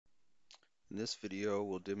In this video,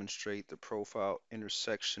 we'll demonstrate the profile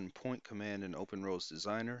intersection point command in OpenRoads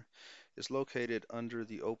Designer. It's located under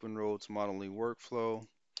the OpenRoads modeling workflow,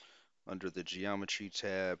 under the geometry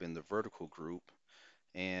tab in the vertical group,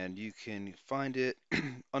 and you can find it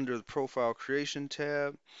under the profile creation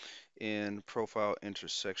tab, and profile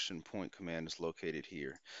intersection point command is located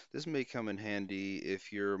here. This may come in handy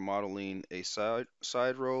if you're modeling a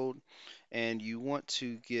side road and you want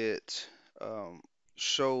to get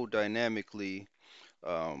show dynamically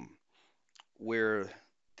um, where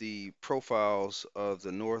the profiles of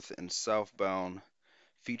the north and southbound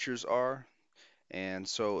features are. And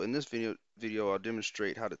so in this video I'll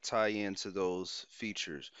demonstrate how to tie into those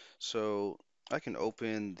features. So I can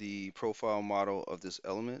open the profile model of this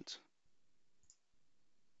element,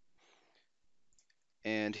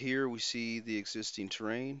 and here we see the existing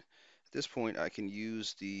terrain. At this point I can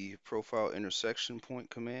use the profile intersection point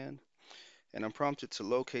command, and I'm prompted to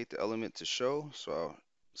locate the element to show, so I'll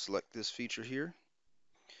select this feature here.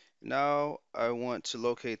 Now I want to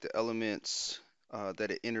locate the elements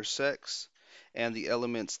that it intersects and the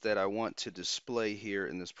elements that I want to display here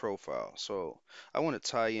in this profile. So I want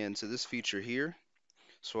to tie into this feature here,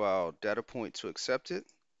 so I'll data point to accept it.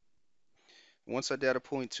 Once I data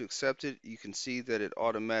point to accept it, you can see that it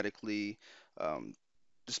automatically um,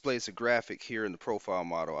 displays a graphic here in the profile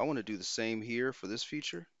model. I want to do the same here for this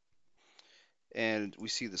feature, and we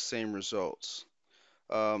see the same results.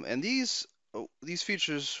 And these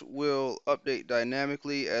features will update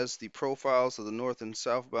dynamically as the profiles of the north and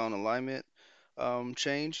southbound alignment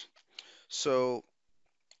change. So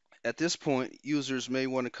at this point, users may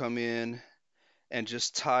want to come in and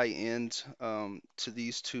just tie in to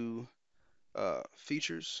these two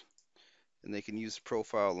features, and they can use the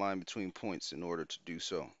profile line between points in order to do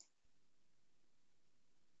so.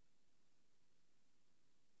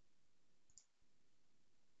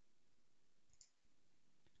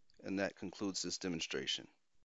 And that concludes this demonstration.